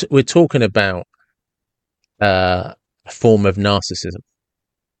 We're talking about a form of narcissism.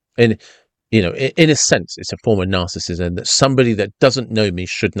 In in a sense, it's a form of narcissism that somebody that doesn't know me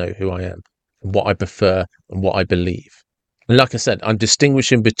should know who I am, and what I prefer, and what I believe. And like I said, I'm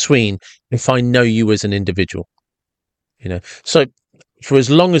distinguishing between if I know you as an individual. So for as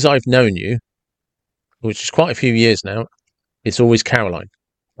long as I've known you, which is quite a few years now, it's always Caroline.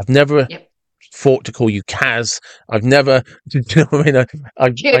 I've never thought to call you Kaz. I've never, do you know what I mean?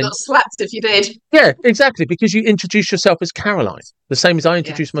 You'd have got slapped if you did. Yeah, exactly, because you introduce yourself as Caroline, the same as I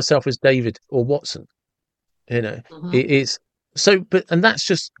introduce myself as David or Watson. Mm-hmm. It is so, and that's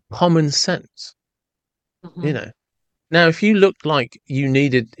just common sense. Mm-hmm. Now, if you looked like you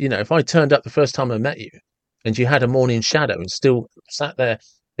needed, if I turned up the first time I met you and you had a morning shadow and still sat there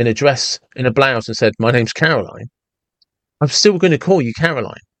in a dress, in a blouse and said, "My name's Caroline," I'm still going to call you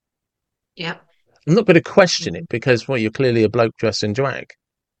Caroline. Yeah. I'm not going to question it because, well, you're clearly a bloke dressed in drag.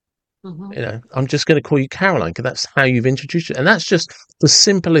 Mm-hmm. I'm just going to call you Caroline because that's how you've introduced it. And that's just the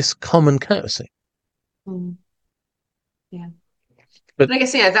simplest common courtesy. Mm. Yeah. But I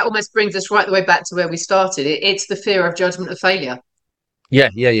guess, that almost brings us right the way back to where we started. It's the fear of judgment of failure. yeah,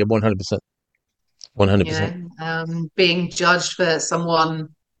 100%. 100%. Being judged for someone.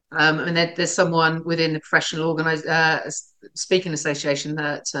 And there's someone within the professional speaking association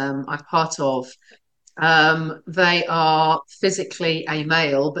that I'm part of. They are physically a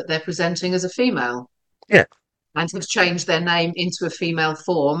male, but they're presenting as a female. Yeah. And have changed their name into a female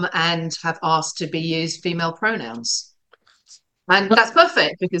form and have asked to be used female pronouns. And that's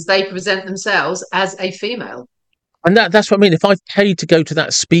perfect because they present themselves as a female. And that's what I mean. If I paid to go to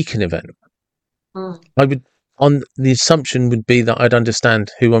that speaking event, I would, on the assumption would be that I'd understand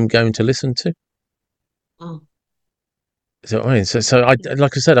who I'm going to listen to. So I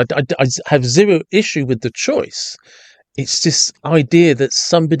like I said, I have zero issue with the choice. It's this idea that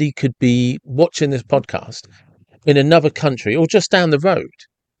somebody could be watching this podcast in another country or just down the road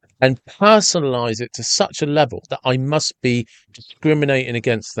and personalize it to such a level that I must be discriminating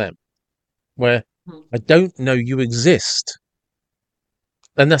against them, where I don't know you exist.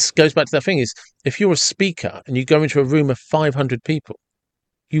 And that goes back to that thing is, if you're a speaker and you go into a room of 500 people,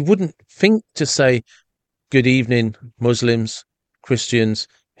 you wouldn't think to say, "Good evening, Muslims, Christians,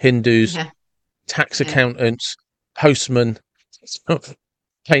 Hindus, tax accountants, postmen,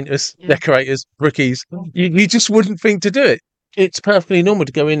 painters, decorators, brickies." You just wouldn't think to do it. It's perfectly normal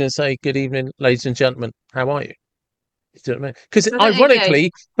to go in and say, "Good evening, ladies and gentlemen, how are you?" You know what I mean? Because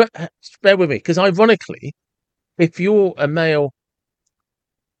ironically, but bear with me, because ironically, if you're a male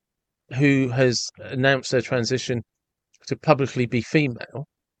who has announced their transition to publicly be female,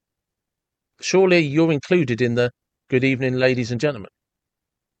 surely you're included in the "Good evening, ladies and gentlemen."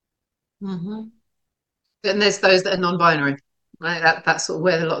 Mm-hmm. And there's those that are non-binary. Right? That's sort of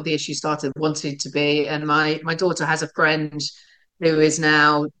where a lot of the issues started, wanted to be. And my daughter has a friend who is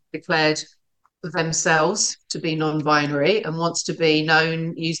now declared themselves to be non-binary and wants to be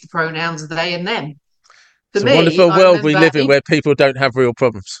known, use the pronouns they and them. It's a wonderful world we live in where people don't have real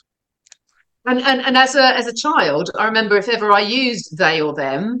problems. And as a child, I remember if ever I used they or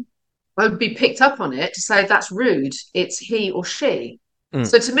them, I would be picked up on it to say that's rude. It's he or she.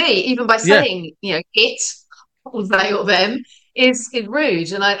 So to me, even by saying it or they or them is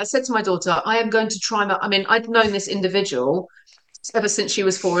rude. And I said to my daughter, I am going to try I'd known this individual ever since she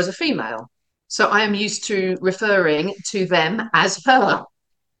was 4 as a female. So I am used to referring to them as her.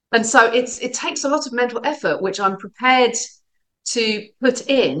 And so it takes a lot of mental effort, which I'm prepared to put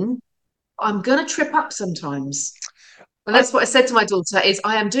in. I'm going to trip up sometimes. And that's what I said to my daughter is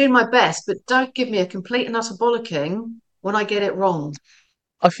I am doing my best, but don't give me a complete and utter bollocking when I get it wrong.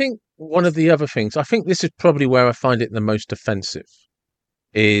 I think one of the other things, I think this is probably where I find it the most offensive,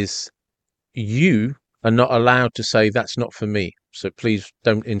 is you are not allowed to say that's not for me, so please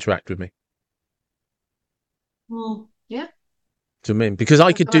don't interact with me. Yeah. Do you mean? Because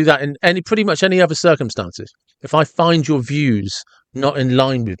I could do that in pretty much any other circumstances. If I find your views not in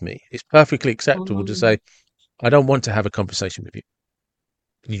line with me, it's perfectly acceptable to say, I don't want to have a conversation with you.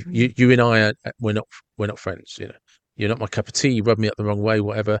 You and I we're not friends. You're not my cup of tea. You rub me up the wrong way,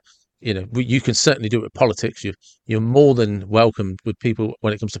 whatever. You can certainly do it with politics. You're more than welcome with people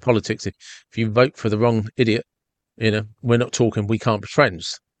when it comes to politics. If you vote for the wrong idiot, we're not talking. We can't be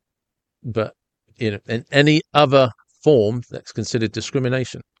friends. But in any other form that's considered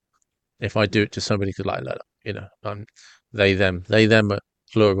discrimination, if I do it to somebody like that, they them are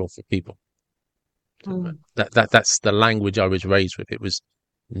plural for people. That's the language I was raised with. It was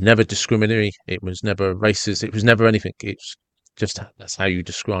never discriminatory. It was never racist. It was never anything. It's just that's how you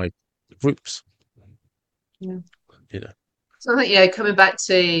describe the groups. Yeah. So I think coming back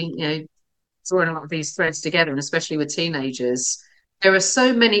to drawing a lot of these threads together, and especially with teenagers, there are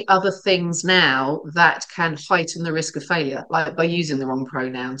so many other things now that can heighten the risk of failure, like by using the wrong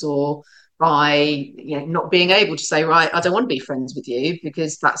pronouns or by not being able to say, right, I don't want to be friends with you,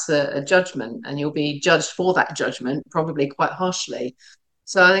 because that's a judgment, and you'll be judged for that judgment, probably quite harshly.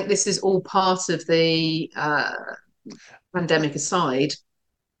 So I think this is all part of the pandemic aside.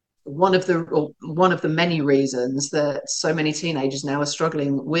 One of the many reasons that so many teenagers now are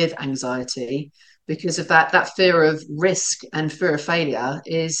struggling with anxiety, because of that fear of risk and fear of failure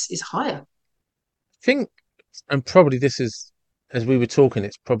is higher. I think, and probably this is, as we were talking,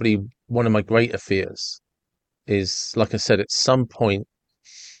 it's probably one of my greater fears is, like I said, at some point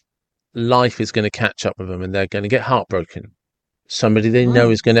life is going to catch up with them and they're going to get heartbroken. Somebody they know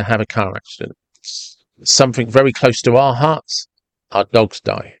is going to have a car accident. Something very close to our hearts, our dogs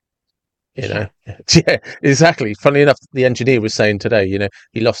die. Yeah, exactly. Funny enough, the engineer was saying today,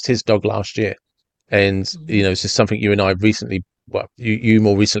 he lost his dog last year. And, it's just something you and I recently, well, you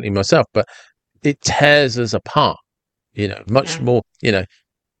more recently myself, but it tears us apart, much more,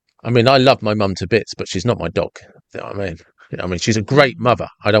 I mean, I love my mum to bits, but she's not my dog. You know what I mean? I mean, she's a great mother.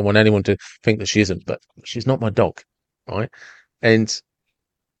 I don't want anyone to think that she isn't, but she's not my dog, right? And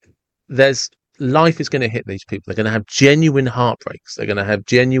life is going to hit these people. They're going to have genuine heartbreaks. They're going to have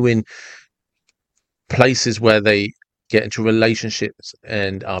genuine places where they get into relationships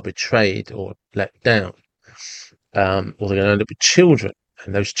and are betrayed or let down. Or they're going to end up with children,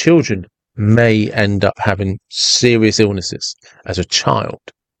 and those children may end up having serious illnesses as a child.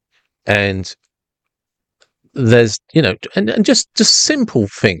 And there's, and just simple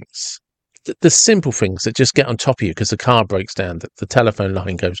things, the simple things that just get on top of you because the car breaks down, the telephone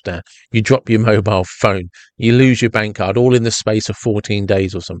line goes down, you drop your mobile phone, you lose your bank card, all in the space of 14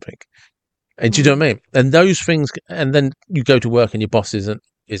 days or something. And do you know what I mean? And those things, and then you go to work and your boss is an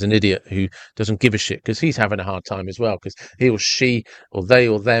idiot who doesn't give a shit because he's having a hard time as well because he or she or they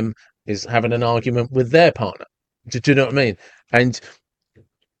or them is having an argument with their partner. Do you know what I mean? And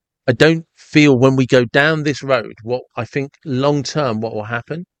I don't feel when we go down this road, what I think long term, what will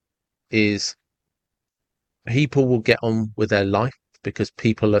happen is people will get on with their life because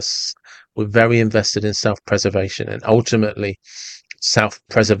we're very invested in self-preservation, and ultimately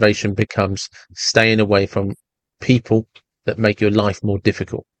self-preservation becomes staying away from people that make your life more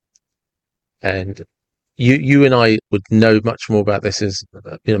difficult. And you and I would know much more about this as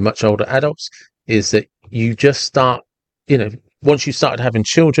much older adults, is that you just start, once you started having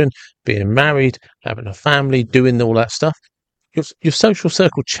children, being married, having a family, doing all that stuff, your social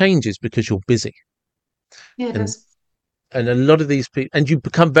circle changes because you're busy. Yes. And a lot of these people, and you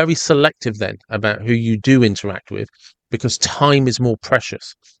become very selective then about who you do interact with because time is more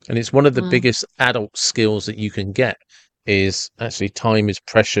precious. And it's one of the biggest adult skills that you can get is actually time is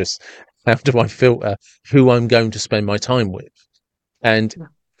precious. How do I filter who I'm going to spend my time with? And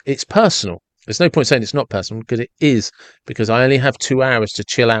it's personal. There's no point saying it's not personal because it is, because I only have 2 hours to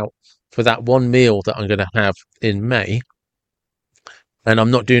chill out for that one meal that I'm going to have in May. And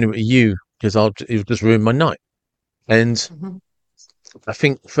I'm not doing it with you because it'll just ruin my night. And I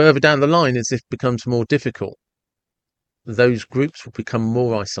think further down the line, as it becomes more difficult, those groups will become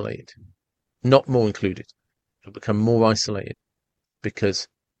more isolated, not more included. They'll become more isolated because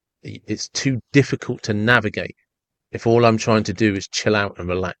it's too difficult to navigate if all I'm trying to do is chill out and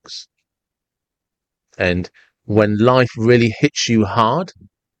relax. And when life really hits you hard,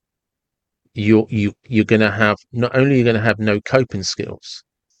 you're going to have, not only you're going to have no coping skills,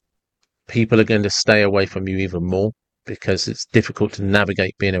 people are going to stay away from you even more because it's difficult to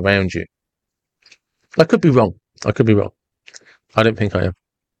navigate being around you. I could be wrong. I don't think I am.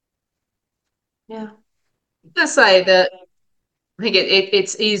 Yeah. I say that I think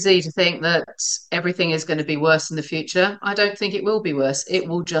it's easy to think that everything is going to be worse in the future. I don't think it will be worse. It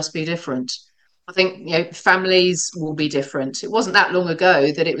will just be different. I think, families will be different. It wasn't that long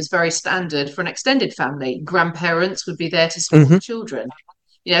ago that it was very standard for an extended family. Grandparents would be there to support Hmm. the children.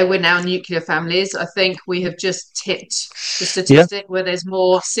 We're now nuclear families. I think we have just tipped the Yeah. statistic where there's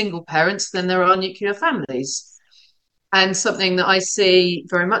more single parents than there are nuclear families. And something that I see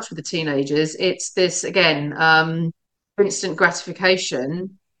very much with the teenagers, it's this again, instant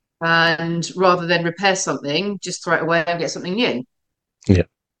gratification, and rather than repair something, just throw it away and get something new. Yeah.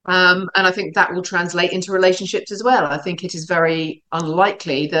 And I think that will translate into relationships as well. I think it is very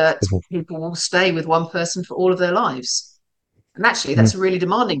unlikely that people will stay with one person for all of their lives. And actually, Mm. that's really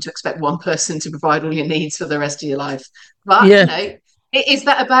demanding to expect one person to provide all your needs for the rest of your life. But, Yeah. is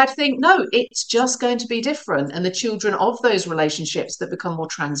that a bad thing? No, it's just going to be different. And the children of those relationships that become more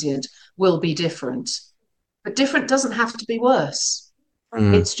transient will be different. But different doesn't have to be worse.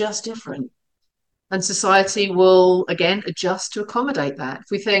 Mm. It's just different. And society will, again, adjust to accommodate that.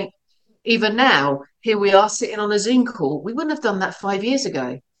 If we think, even now, here we are sitting on a Zoom call, we wouldn't have done that 5 years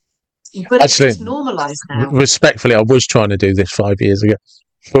ago. But it's Actually, just normalized now. respectfully, I was trying to do this 5 years ago,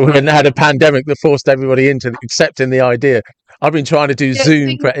 but we had a pandemic that forced everybody into accepting the idea. I've been trying to do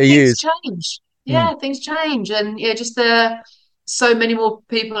Zoom for Things years. change. Mm. Yeah, things change. And just so many more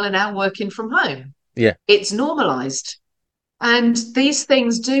people are now working from home. Yeah. It's normalized. And these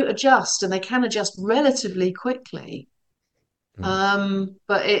things do adjust, and they can adjust relatively quickly.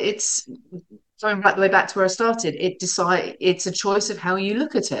 But it's going right the way back to where I started. It's a choice of how you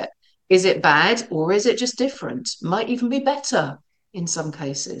look at it. Is it bad or is it just different? Might even be better in some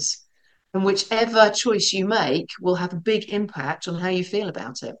cases. And whichever choice you make will have a big impact on how you feel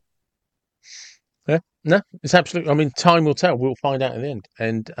about it. Yeah. No, it's absolutely. I mean, time will tell. We'll find out at the end.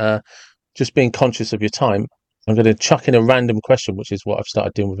 And just being conscious of your time, I'm going to chuck in a random question, which is what I've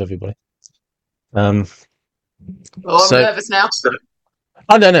started doing with everybody. I'm nervous now.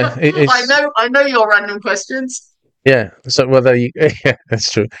 I don't know. I know your random questions. Yeah. So whether you, yeah,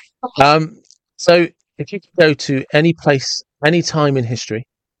 that's true. So if you could go to any place, any time in history,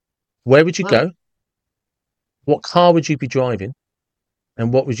 where would you go? What car would you be driving?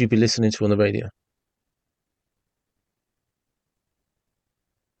 And what would you be listening to on the radio?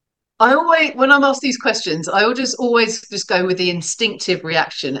 When I'm asked these questions, I will always just go with the instinctive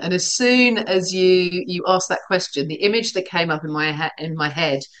reaction. And as soon as you ask that question, the image that came up in my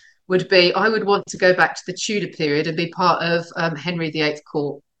head would be, I would want to go back to the Tudor period and be part of Henry VIII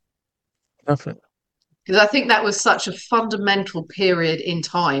court. Nothing. Because I think that was such a fundamental period in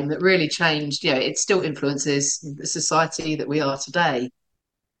time that really changed. It still influences the society that we are today.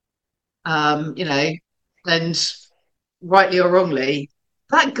 And rightly or wrongly,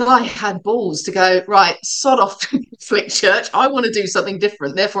 that guy had balls to go, right, sod off Catholic Church. I want to do something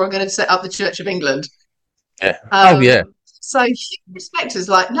different. Therefore, I'm going to set up the Church of England. Yeah. Yeah. So respect is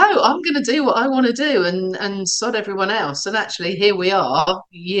like, no, I'm going to do what I want to do and sod everyone else. And actually, here we are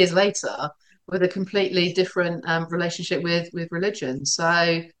years later with a completely different relationship with religion.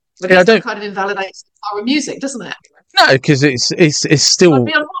 So, but it kind of invalidates the power of music, doesn't it? No, because it's still. I'd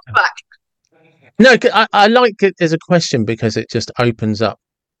be on horseback. No, I like it as a question because it just opens up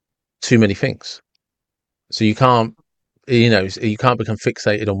too many things. So you can't become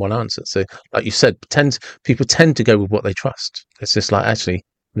fixated on one answer. So, like you said, people tend to go with what they trust. It's just like, actually,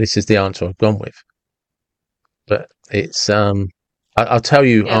 this is the answer I've gone with. But it's I'll tell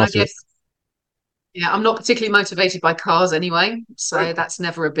you after. I'm not particularly motivated by cars anyway, so that's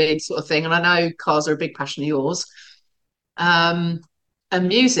never a big sort of thing. And I know cars are a big passion of yours. And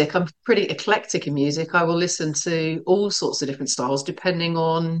music, I'm pretty eclectic in music. I will listen to all sorts of different styles depending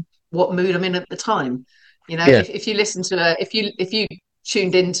on what mood I'm in at the time. If you listen to if you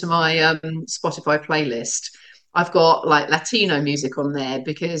tuned into my Spotify playlist, I've got like Latino music on there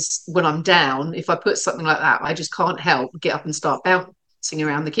because when I'm down, if I put something like that, I just can't help get up and start bouncing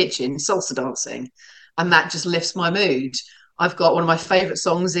around the kitchen, salsa dancing, and that just lifts my mood. I've got one of my favorite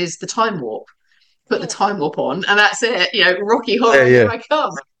songs is The Time Warp. Put The Time Warp on, and that's it. Rocky Horror, here I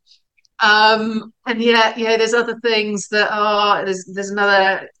come. And there's other things that are there's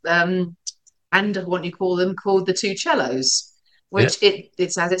another and what you call them called the two cellos, which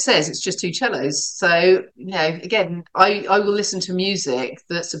it's as it says, it's just two cellos. So again, I will listen to music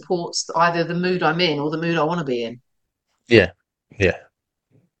that supports either the mood I'm in or the mood I want to be in. Yeah,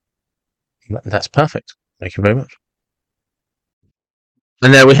 that's perfect. Thank you very much.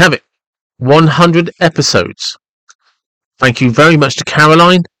 And there we have it. 100 episodes. Thank you very much to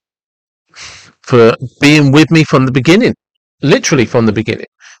Caroline for being with me from the beginning, literally from the beginning,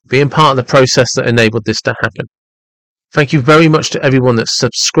 being part of the process that enabled this to happen. Thank you very much to everyone that's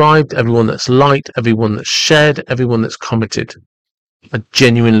subscribed, everyone that's liked, everyone that's shared, everyone that's commented. I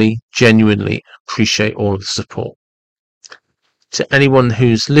genuinely appreciate all of the support. To anyone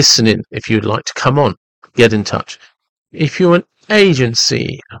who's listening, if you'd like to come on, get in touch. If you're an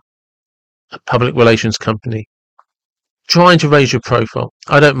agency, a public relations company, trying to raise your profile,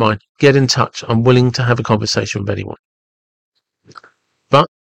 I don't mind. Get in touch. I'm willing to have a conversation with anyone. But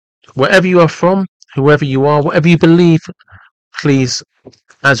wherever you are from, whoever you are, whatever you believe, please,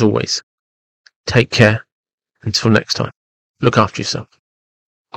 as always, take care. Until next time, look after yourself.